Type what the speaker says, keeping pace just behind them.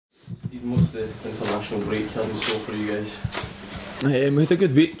What's the international break had in store for you guys? We had a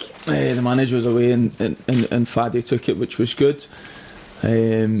good week. The manager was away and Faddy took it, which was good.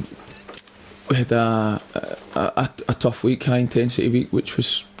 We had a tough week, high intensity week, which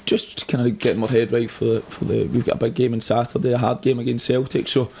was just kind of getting my head right for the. We've got a big game on Saturday, a hard game against Celtic,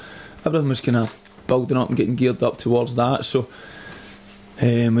 so everything was kind of building up and getting geared up towards that. So we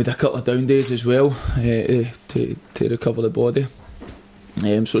had a couple of down days as well to recover the body.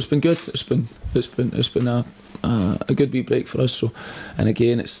 So it's been good. It's been a good wee break for us. So, and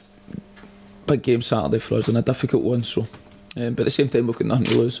again, it's big game Saturday for us and a difficult one. So, but at the same time, we've got nothing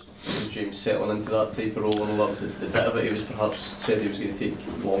to lose. James settling into that type of role, and that was the bit of it he was perhaps said he was going to take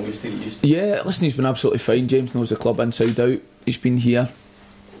longest to get used to. Yeah, listen, he's been absolutely fine. James knows the club inside out. He's been here.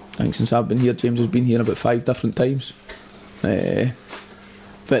 I think since I've been here, James has been here about 5 different times.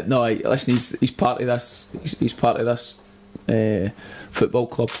 But no, listen, he's part of this. He's part of this football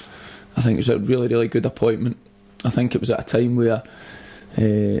club. I think it was a really, really good appointment. I think it was at a time where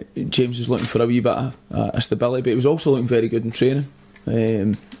James was looking for a wee bit of stability, but he was also looking very good in training.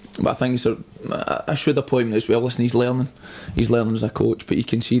 But I think it's a shrewd appointment as well. Listen, he's learning as a coach, but you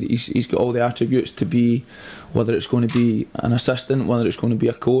can see that he's got all the attributes to be, whether it's going to be an assistant, whether it's going to be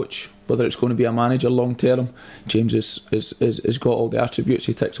a coach, whether it's going to be a manager long term. James has got all the attributes.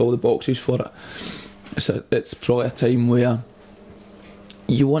 He ticks all the boxes for it. It's probably a time where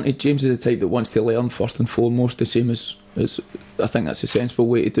James is the type that wants to learn first and foremost, the same as I think that's a sensible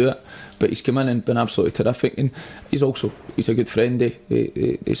way to do it. But he's come in and been absolutely terrific, and he's a good friend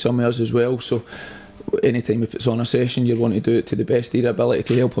of some of us as well. So anytime he puts on a session, you want to do it to the best of your ability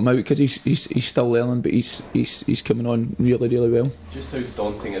to help him out, because he's still learning, but he's coming on really, really well. Just how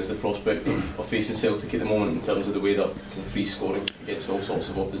daunting is the prospect of facing Celtic at the moment in terms of the way that free scoring against all sorts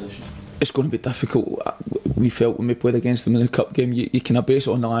of opposition? It's going to be difficult. We felt when we played against them in the cup game, you can base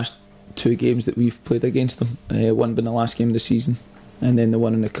it on the last 2 games that we've played against them. One being the last game of the season, and then the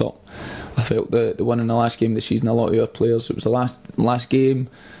one in the cup. I felt the one in the last game of the season, a lot of our players, it was the last game,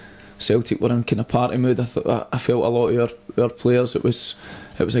 Celtic were in kind of party mood. I felt a lot of our players, it was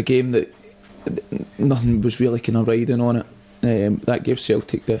a game that nothing was really kind of riding on it. That gave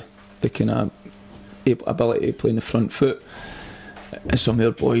Celtic the kind of ability to play in the front foot. And some of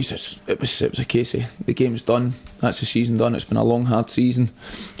our boys, it was a case of the game's done, that's the season done. It's been a long, hard season,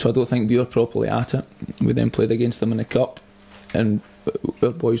 so I don't think we were properly at it. We then played against them in the cup, and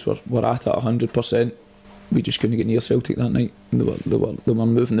our boys were at it 100%. We just couldn't get near Celtic that night. They were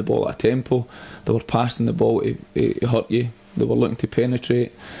moving the ball at a tempo, they were passing the ball to hurt you, they were looking to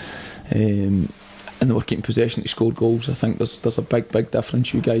penetrate, and they were keeping possession to score goals. I think there's a big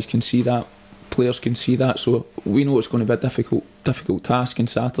difference. You guys can see that, players can see that, so we know it's going to be a difficult task on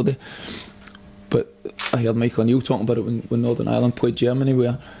Saturday. But I heard Michael O'Neill talking about it when Northern Ireland played Germany,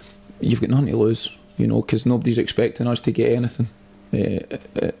 where you've got nothing to lose, because nobody's expecting us to get anything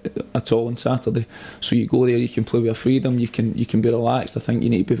at all on Saturday. So you go there, you can play with freedom, you can be relaxed. I think you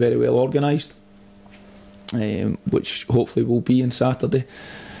need to be very well organised, which hopefully will be on Saturday.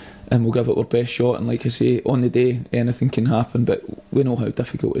 And we'll give it our best shot, and like I say, on the day anything can happen, but we know how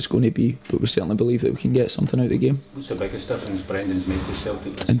difficult it's going to be, but we certainly believe that we can get something out of the game. What's the biggest difference Brendan's made to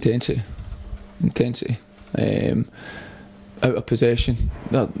Celtic? Intensity. Out of possession,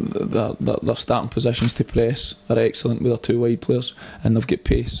 their starting positions to press are excellent with their 2 wide players, and they've got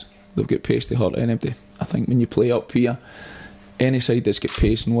pace to hurt anybody. I think when you play up here, any side that's got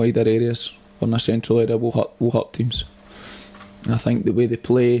pace in wider areas or in a central area will hurt teams. I think the way they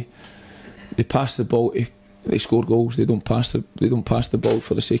play, they pass the ball, they score goals. They don't pass the ball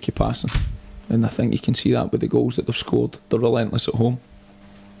for the sake of passing, and I think you can see that with the goals that they've scored. They're relentless at home,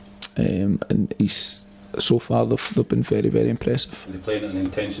 and so far they've been very, very impressive. And they're playing at an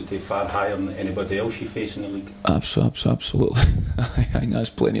intensity far higher than anybody else you face in the league. Absolutely. I think that's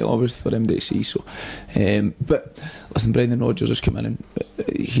plenty obvious for him to see. So, but listen, Brendan Rodgers has come in and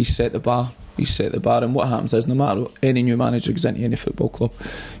he's set the bar. And what happens is, no matter any new manager goes into any football club,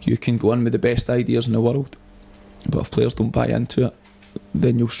 you can go in with the best ideas in the world, but if players don't buy into it,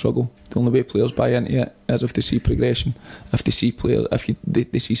 then you'll struggle. The only way players buy into it is if they see progression, if they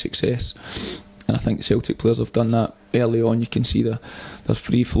see success. And I think the Celtic players have done that early on. You can see they're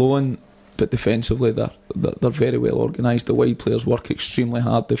free flowing, but defensively they're very well organised. The wide players work extremely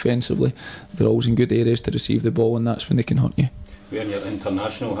hard defensively. They're always in good areas to receive the ball, and that's when they can hurt you. Wearing your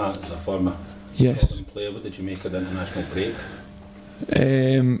international hat as a former player, what did you make of the international break?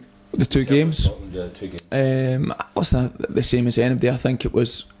 The 2 games. Listen, the same as anybody. I think it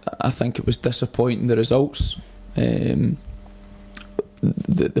was disappointing, the results. The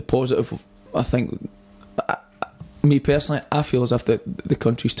positive, I think me personally, I feel as if the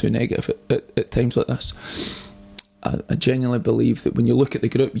country's too negative at times like this. I genuinely believe that when you look at the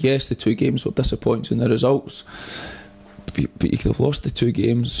group, yes, the 2 games were disappointing in the results, but you could have lost the 2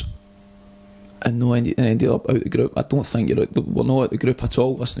 games and no ended up out the group. I don't think we're not out the group at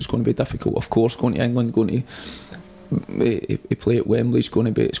all. Listen, it's going to be difficult. Of course, going to England, going to play at Wembley, it's going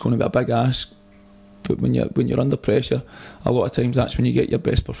to be a big ask. But when you're under pressure, a lot of times that's when you get your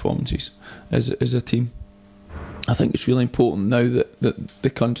best performances as a team. I think it's really important now that the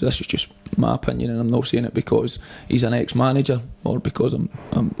country. This is just my opinion, and I'm not saying it because he's an ex-manager or because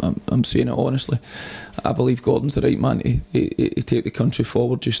I'm saying it honestly. I believe Gordon's the right man to take the country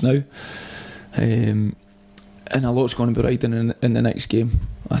forward just now, and a lot's going to be riding in the next game.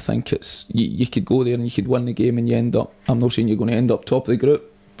 I think it's you could go there and you could win the game and you end up. I'm not saying you're going to end up top of the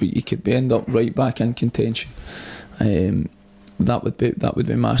group, but you could end up right back in contention. That would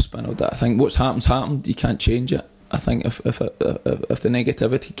be my spin of that. I think what's happened. You can't change it. I think if the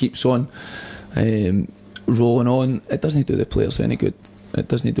negativity keeps on rolling on, it doesn't do the players any good. It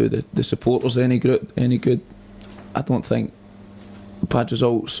doesn't do the supporters any good. I don't think bad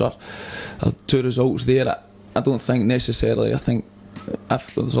results or 2 results there. I don't think necessarily. I think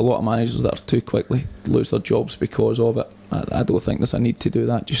if there's a lot of managers that are too quickly lose their jobs because of it. I don't think there's a need to do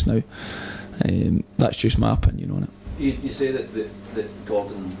that just now. That's just my opinion on it. You say that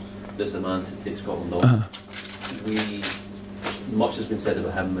Gordon is the man to take Scotland on. Much has been said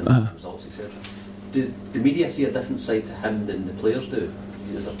about him and results, etc. Do the media see a different side to him than the players do?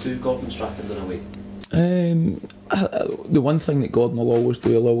 Is there 2 Gordon Strathans in a way? The one thing that Gordon will always do,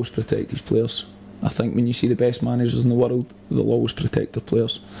 he'll always protect his players. I think when you see the best managers in the world, they'll always protect their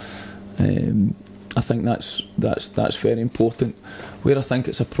players. I think that's very important. Where I think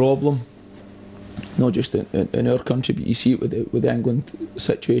it's a problem, not just in our country, but you see it with the England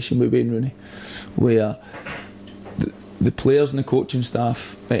situation with Wayne Rooney, where the players and the coaching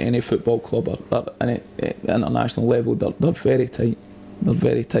staff at any football club are at international level, they're very tight. They're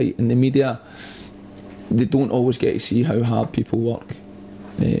very tight, and the media, they don't always get to see how hard people work,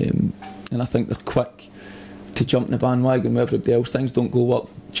 and I think they're quick to jump in the bandwagon with everybody else. Things don't go up,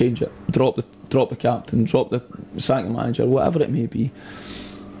 change it, drop the captain, sack the manager, whatever it may be.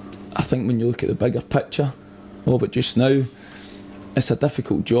 I think when you look at the bigger picture of it just now, it's a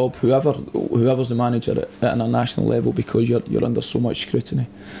difficult job, whoever's the manager at an international level, because you're under so much scrutiny.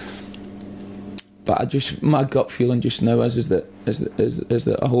 But my gut feeling just now is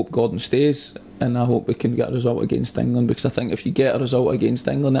that I hope Gordon stays, and I hope we can get a result against England, because I think if you get a result against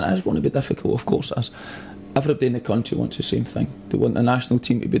England, then it is going to be difficult, of course it is. Everybody in the country wants the same thing. They want the national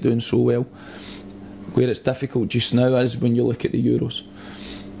team to be doing so well. Where it's difficult just now is when you look at the Euros.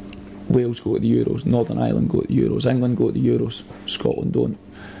 Wales go to the Euros, Northern Ireland go to the Euros, England go to the Euros, Scotland don't.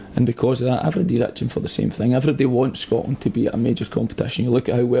 And because of that, everybody's itching for the same thing. Everybody wants Scotland to be at a major competition. You look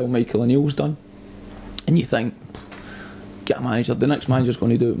at how well Michael O'Neill's done, and you think, get a manager, the next manager's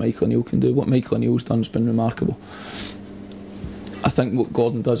going to do what Michael O'Neill can do. What Michael O'Neill's done has been remarkable. I think what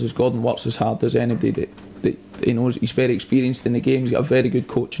Gordon does is Gordon works as hard as anybody that he knows. He's very experienced in the game, he's got a very good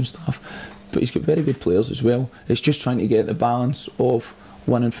coaching staff, but he's got very good players as well. It's just trying to get the balance of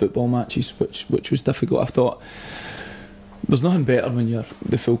winning football matches, which was difficult. I thought there's nothing better when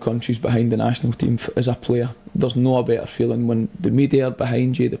the full country's behind the national team as a player. There's no a better feeling when the media are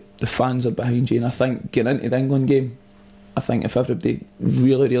behind you, the fans are behind you. And I think getting into the England game, I think if everybody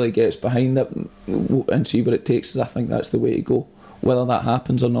really gets behind it and see what it takes, I think that's the way to go. Whether that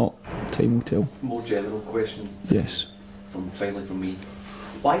happens or not, time will tell. More general question. Yes. Finally from me.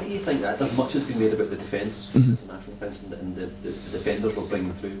 Why do you think that much has been made about the defence, the national defence, and the defenders we're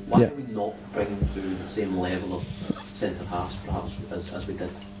bringing through? Why are we not bringing through the same level of centre halves, perhaps, as we did?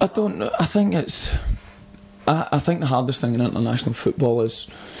 I don't know. I think I think the hardest thing in international football is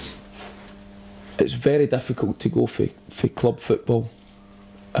it's very difficult to go for club football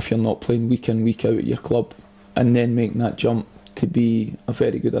if you're not playing week in, week out at your club, and then making that jump to be a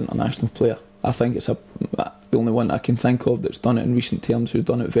very good international player. I think it's the only one I can think of that's done it in recent terms who's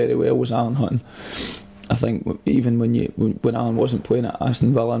done it very well was Alan Hutton. I think even when Alan wasn't playing at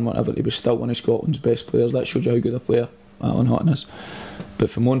Aston Villa and whatever, he was still one of Scotland's best players. That shows you how good a player Alan Hutton is. But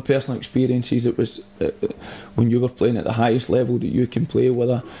from my own personal experiences, it was when you were playing at the highest level that you can play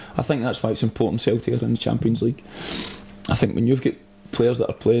with I think that's why it's important Celtic are in the Champions League. I think when you've got players that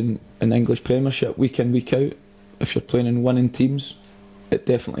are playing in the English Premiership week in, week out, if you're playing in winning teams, it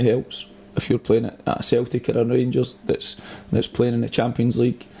definitely helps. If you're playing at a Celtic or a Rangers that's playing in the Champions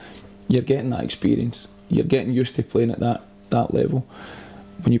League, you're getting that experience. You're getting used to playing at that level.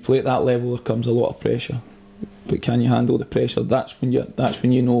 When you play at that level, there comes a lot of pressure. But can you handle the pressure? That's when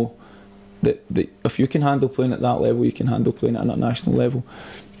you know that if you can handle playing at that level, you can handle playing at an international level.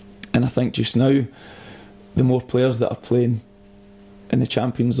 And I think just now, the more players that are playing in the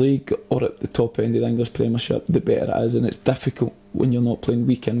Champions League or at the top end of the English Premiership, the better it is. And it's difficult when you're not playing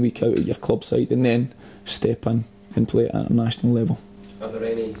week in, week out at your club side and then step in and play at an international level. Are there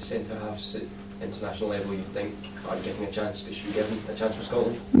any centre-halves at international level you think are getting a chance but should be given a chance for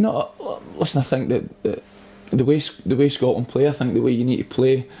Scotland? No, listen, I think that the way Scotland play, I think the way you need to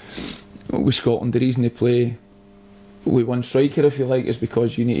play with Scotland, the reason they play with one striker, if you like, is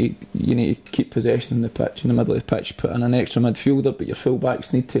because you need to keep possession in the pitch, in the middle of the pitch, put in an extra midfielder, but your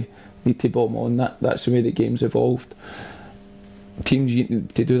full-backs need to bomb on. That's the way the game's evolved. Teams,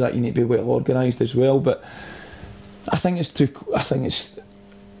 to do that, you need to be well organised as well. But I think it's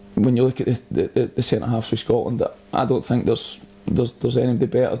when you look at the centre halves for Scotland, I don't think there's anybody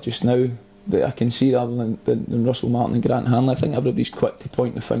better just now that I can see other than Russell Martin and Grant Hanley. I think everybody's quick to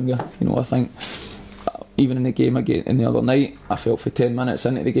point the finger. I think even in the game again in the other night, I felt for 10 minutes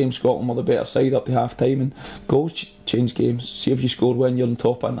into the game, Scotland were the better side up to half time, and goals change games. See if you score when you're on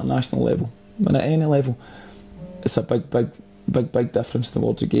top at international level. And at any level, it's a big difference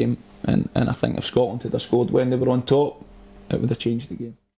towards the game. And I think if Scotland had scored when they were on top, it would have changed the game.